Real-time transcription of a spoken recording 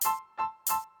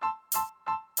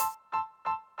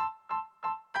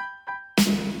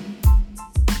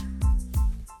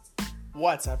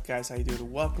What's up, guys? How you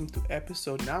doing? Welcome to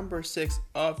episode number 6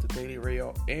 of the Daily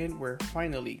Reel, and we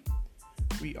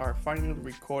are finally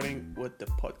recording with the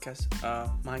podcast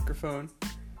microphone,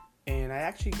 and I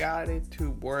actually got it to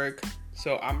work.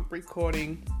 So I'm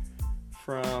recording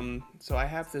from. So I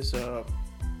have this.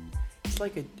 It's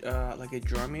like a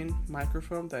drumming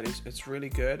microphone it's really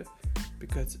good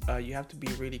because you have to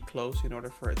be really close in order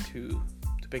for it to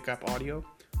pick up audio,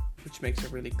 which makes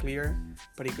it really clear.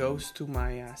 But it goes to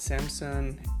my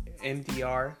Samsung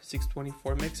MDR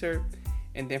 624 mixer,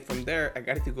 and then from there I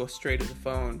got it to go straight to the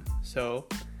phone. So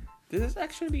this is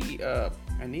actually a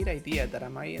neat idea that I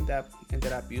might end up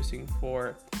using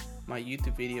for my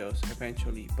YouTube videos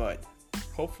eventually, but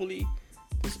hopefully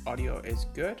this audio is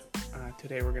good.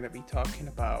 Today we're going to be talking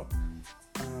about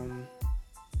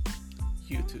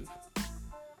YouTube.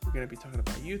 We're going to be talking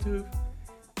about YouTube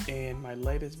and my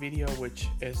latest video, which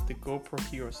is the GoPro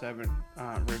Hero 7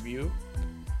 review,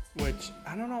 which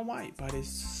I don't know why, but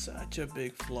it's such a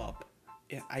big flop.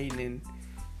 I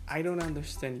don't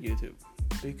understand YouTube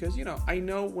because, I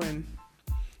know when,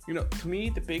 to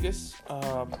me, the biggest,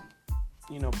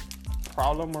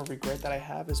 problem or regret that I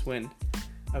have is when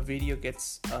a video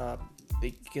gets a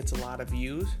lot of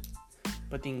views,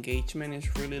 but the engagement is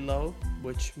really low,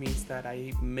 which means that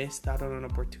I missed out on an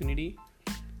opportunity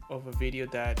of a video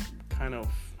that kind of,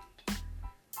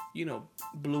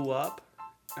 blew up,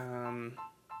 and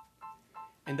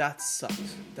that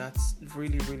sucks. That's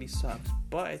really, really sucks.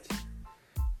 But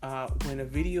when a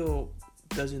video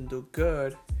doesn't do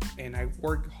good and I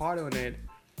work hard on it,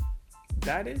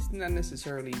 that is not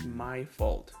necessarily my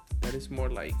fault. That is more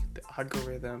like the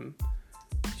algorithm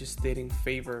just didn't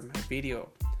favor my video.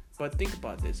 But think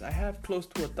about this. I have close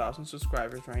to 1,000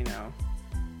 subscribers right now,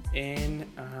 and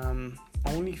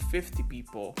only 50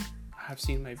 people have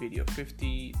seen my video.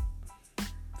 53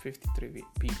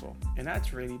 people, and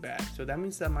that's really bad. So that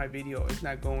means that my video is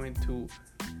not going to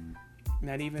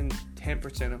not even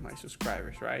 10% of my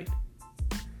subscribers, right?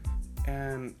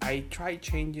 And I tried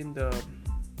changing the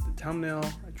thumbnail.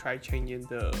 I tried changing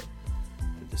the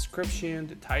description,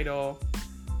 the title.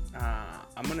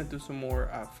 I'm gonna do some more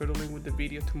fiddling with the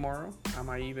video tomorrow. I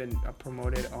might even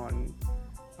promote it on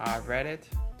Reddit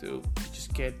to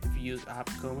just get the views up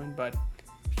going. But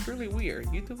it's really weird.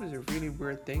 YouTube is a really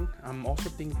weird thing. I'm also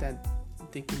thinking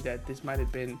that this might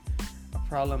have been a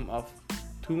problem of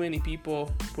too many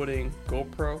people putting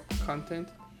GoPro content.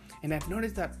 And I've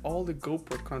noticed that all the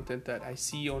GoPro content that I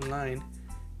see online,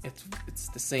 it's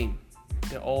the same.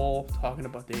 They're all talking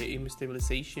about the image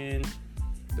stabilization.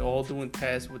 They're all doing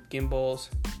tests with gimbals,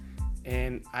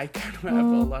 and I kind of have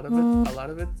a lot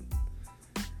of it.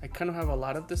 I kind of have a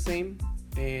lot of the same,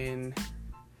 and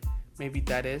maybe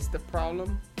that is the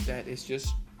problem. That is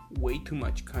just way too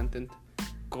much content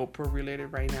GoPro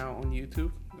related right now on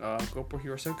YouTube. GoPro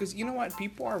Hero 7, because you know what?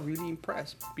 People are really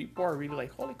impressed. People are really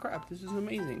like, holy crap, this is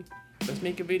amazing. Let's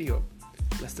make a video.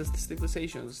 Let's test the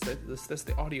stabilization. Let's test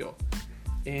the audio.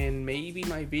 And maybe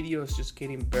my video is just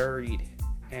getting buried,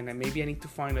 and maybe I need to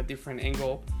find a different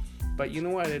angle. But you know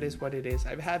what? It is what it is.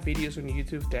 I've had videos on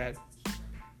YouTube that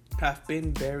have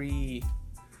been very,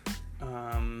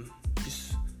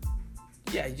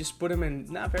 just put them in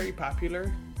not very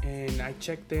popular. And I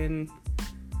checked in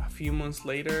a few months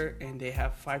later, and they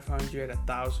have 500,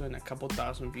 1,000, a couple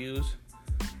thousand views.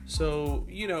 So,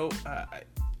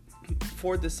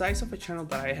 for the size of a channel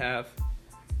that I have,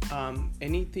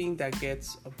 anything that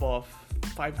gets above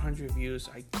 500 views,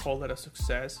 I call it a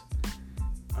success.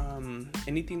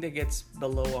 Anything that gets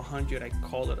below 100, I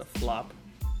call it a flop.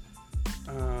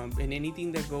 And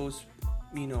anything that goes,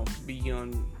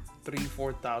 beyond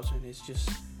 3,000-4,000 is just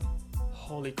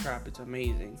holy crap. It's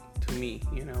amazing to me.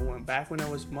 When I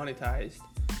was monetized,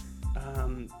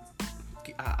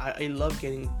 I love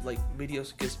getting like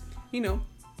videos because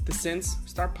the cents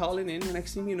start piling in. The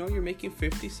next thing you know, you're making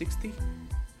 $50, $60,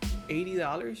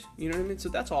 $80. You know what I mean? So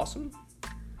that's awesome.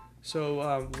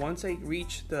 So once I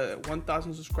reach the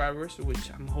 1,000 subscribers,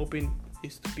 which I'm hoping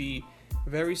is to be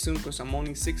very soon, because I'm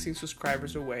only 16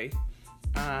 subscribers away,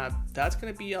 that's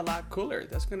gonna be a lot cooler.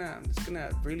 It's gonna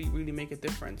really, really make a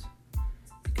difference,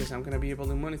 because I'm gonna be able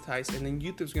to monetize, and then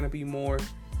YouTube's gonna be more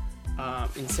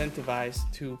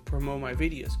incentivized to promote my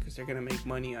videos because they're gonna make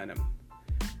money on them.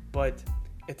 But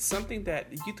it's something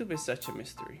that YouTube is such a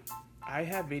mystery. I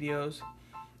have videos.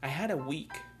 I had a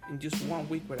week. In just 1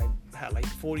 week where I had like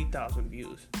 40,000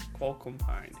 views all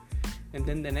combined, and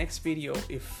then the next video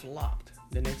it flopped.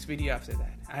 The next video after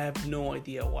that, I have no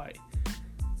idea why.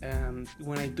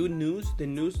 When I do news, the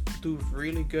news do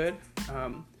really good.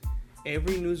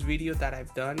 Every news video that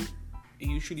I've done, it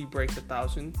usually breaks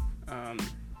 1,000.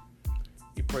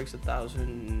 It breaks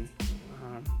 1,000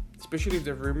 especially if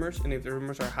the rumors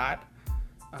are hot.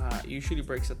 Usually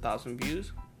breaks 1,000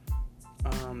 views,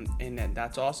 and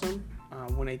that's awesome.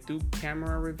 When I do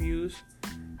camera reviews,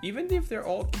 even if they're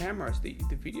all cameras, the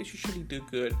videos usually do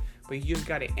good, but you just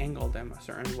gotta angle them a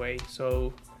certain way.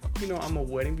 So, I'm a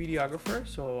wedding videographer,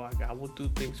 so I will do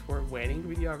things for wedding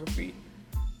videography.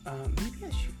 Maybe I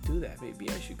should do that. Maybe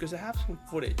I should, because I have some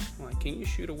footage. Like, can you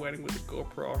shoot a wedding with a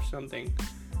GoPro or something?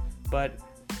 But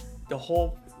the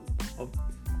whole of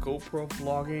GoPro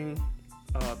vlogging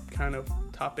kind of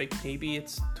topic, maybe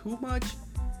it's too much.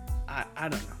 I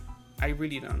don't know. I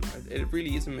really don't know. It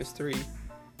really is a mystery.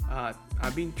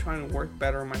 I've been trying to work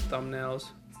better on my thumbnails.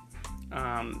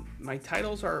 My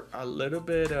titles are a little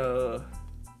bit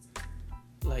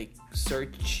like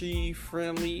searchy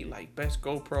friendly, like best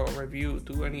GoPro review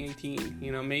 2018.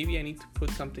 Maybe I need to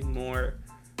put something more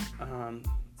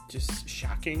just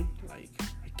shocking, like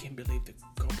I can't believe the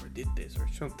GoPro did this or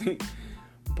something.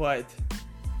 But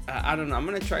I don't know. I'm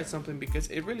gonna try something, because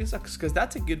it really sucks, because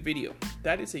that's a good video.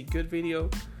 That is a good video.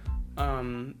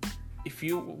 If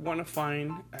you want to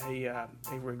find a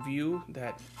review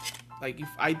that, like, if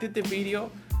I did the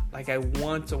video, like, I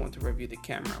want someone to review the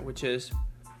camera, which is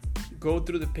go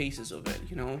through the paces of it.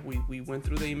 We went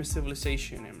through the image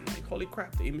stabilization, and like, holy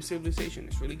crap, the image stabilization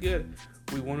is really good.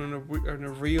 We went on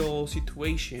a real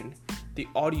situation. The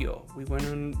audio, we went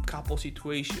on a couple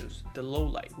situations. The low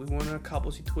light, we went on a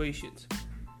couple situations.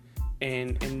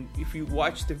 And if you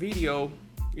watch the video,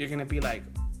 you're gonna be like,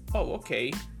 oh,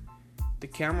 okay, the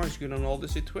camera is good on all the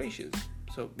situations.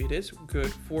 So it is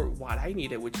good for what I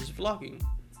needed, which is vlogging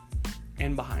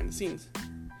and behind the scenes.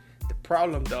 The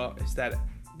problem, though, is that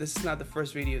this is not the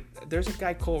first video. There's a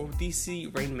guy called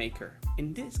DC Rainmaker,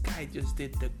 and this guy just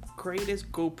did the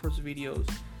greatest GoPros videos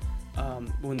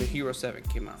when the Hero 7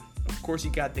 came out. Of course, he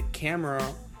got the camera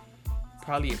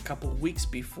probably a couple weeks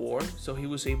before, so he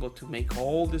was able to make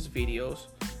all these videos.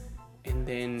 And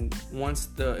then once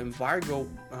the embargo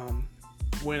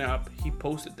went up, he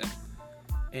posted them.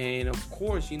 And of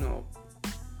course,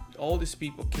 all these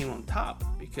people came on top,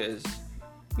 because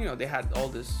they had all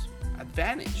this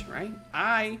advantage, right?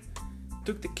 I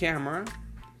took the camera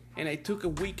and I took a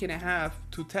week and a half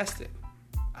to test it.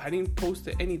 I didn't post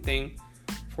anything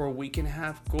for a week and a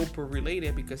half GoPro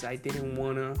related, because I didn't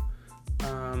want to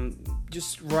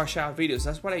just rush out videos.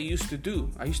 That's what I used to do.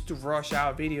 I used to rush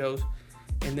out videos,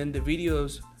 and then the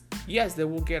videos, yes, they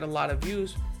will get a lot of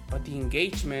views, but the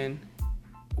engagement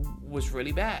was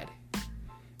really bad.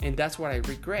 And that's what I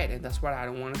regret, and that's what I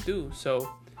don't want to do.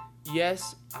 So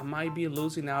yes, I might be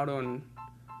losing out on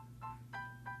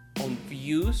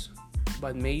views,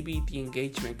 but maybe the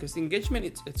engagement, because the engagement,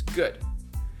 it's good.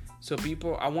 So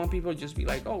I want people to just be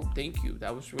like, oh, thank you,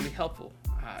 that was really helpful.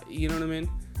 You know what I mean?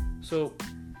 So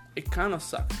it kind of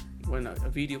sucks when a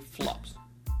video flops,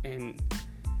 and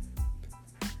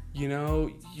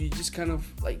you just kind of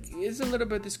like, it's a little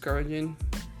bit discouraging,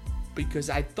 because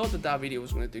I thought that video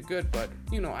was going to do good, but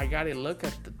I gotta look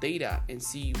at the data and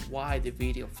see why the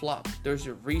video flopped. There's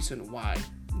a reason why.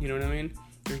 You know what I mean?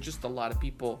 There's just a lot of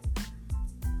people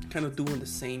kind of doing the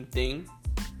same thing,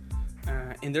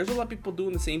 and there's a lot of people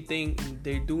doing the same thing, and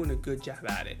they're doing a good job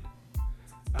at it.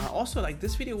 Also, like,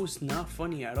 this video was not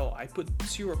funny at all. I put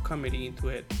zero comedy into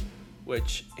it,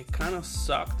 which it kind of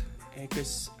sucked,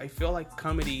 because I feel like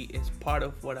comedy is part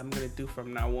of what I'm gonna do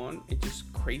from now on. It's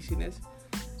just craziness.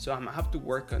 So I'm gonna have to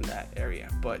work on that area.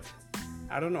 But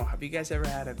I don't know. Have you guys ever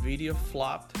had a video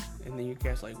flopped, and then you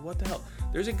guys like, what the hell?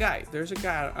 There's a guy.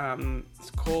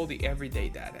 It's called the Everyday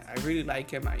Dad. I really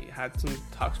like him. I had some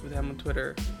talks with him on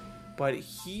Twitter. But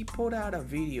he put out a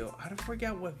video. I don't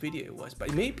forget what video it was,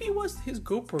 but maybe it was his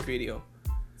GoPro video.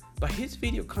 But his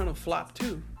video kind of flopped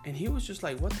too. And he was just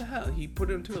like, what the hell? He put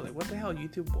it on Twitter like, what the hell,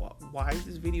 YouTube? Why is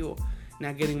this video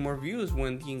not getting more views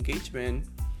when the engagement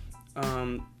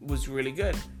was really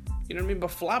good? You know what I mean? But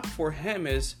flop for him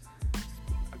is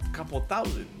a couple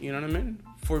thousand. You know what I mean?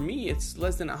 For me, it's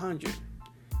less than 100.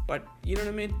 But you know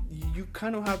what I mean? You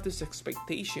kind of have this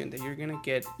expectation that you're gonna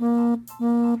get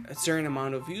a certain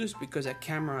amount of views because a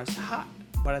camera is hot.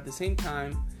 But at the same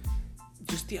time,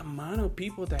 just the amount of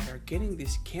people that are getting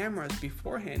these cameras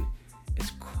beforehand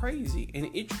is crazy.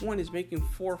 And each one is making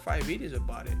 4 or 5 videos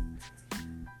about it.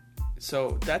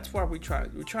 So that's why we're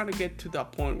trying to get to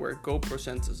that point where GoPro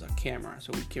sends us a camera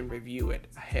so we can review it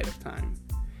ahead of time.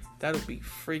 That would be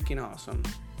freaking awesome.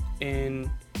 And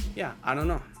yeah, I don't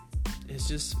know.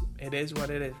 It is what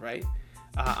it is, right?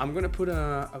 I'm gonna put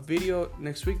a video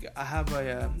next week. I have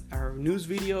a news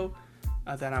video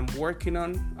that I'm working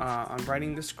on. I'm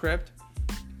writing the script.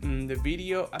 The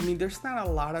video, I mean, there's not a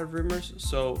lot of rumors.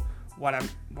 So what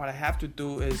I have to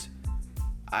do is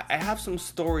I have some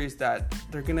stories that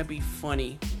they're gonna be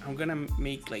funny. I'm gonna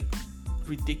make like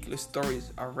ridiculous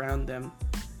stories around them,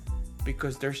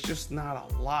 because there's just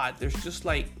not a lot. There's just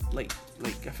like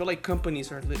I feel like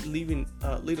companies are leaving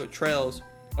little trails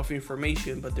of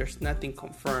information, but there's nothing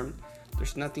confirmed.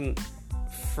 There's nothing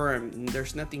firm.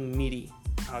 There's nothing meaty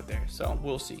out there. So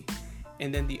we'll see.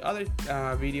 And then the other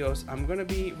videos, I'm gonna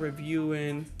be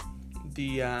reviewing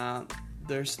the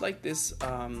there's like this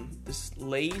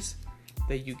lace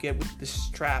that you get with the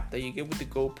strap that you get with the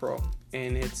GoPro,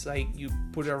 and it's like you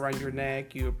put it around your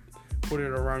neck, you put it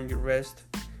around your wrist,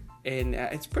 and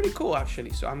it's pretty cool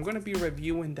actually. So I'm gonna be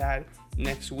reviewing that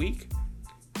next week,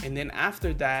 and then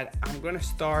after that I'm gonna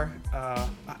start I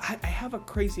have a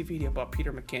crazy video about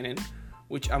Peter McKinnon,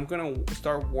 which I'm gonna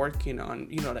start working on,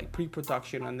 like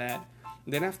pre-production on that.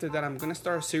 And then after that I'm gonna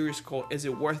start a series called Is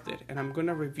It Worth It, and I'm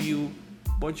gonna review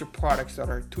a bunch of products that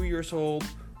are 2 years old,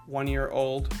 1 year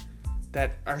old,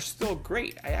 that are still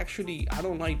great. I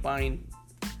don't like buying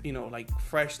like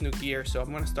fresh new gear, so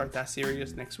I'm gonna start that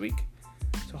series next week.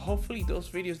 So hopefully those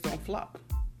videos don't flop.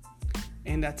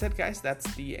 And that's it, guys.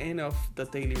 That's the end of the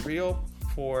daily reel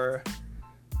for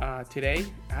today.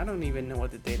 I don't even know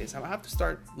what the date is. I have to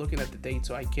start looking at the date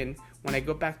so I can, when I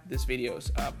go back to these videos,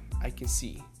 I can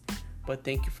see. But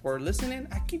thank you for listening.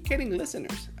 I keep getting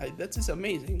listeners. That's just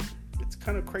amazing. It's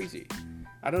kind of crazy.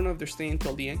 I don't know if they're staying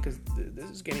till the end because this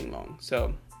is getting long.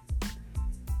 So,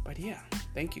 but yeah,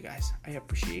 thank you guys. I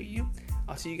appreciate you.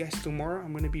 I'll see you guys tomorrow.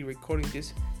 I'm going to be recording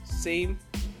this same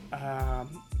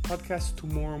podcast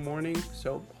tomorrow morning.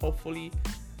 So hopefully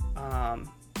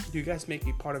you guys make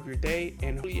me part of your day.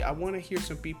 And hopefully I want to hear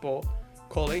some people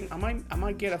calling. I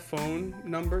might get a phone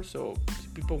number. So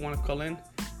if people want to call in,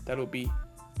 that'll be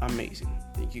amazing.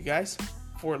 Thank you guys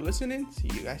for listening. See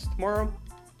you guys tomorrow.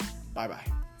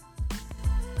 Bye-bye.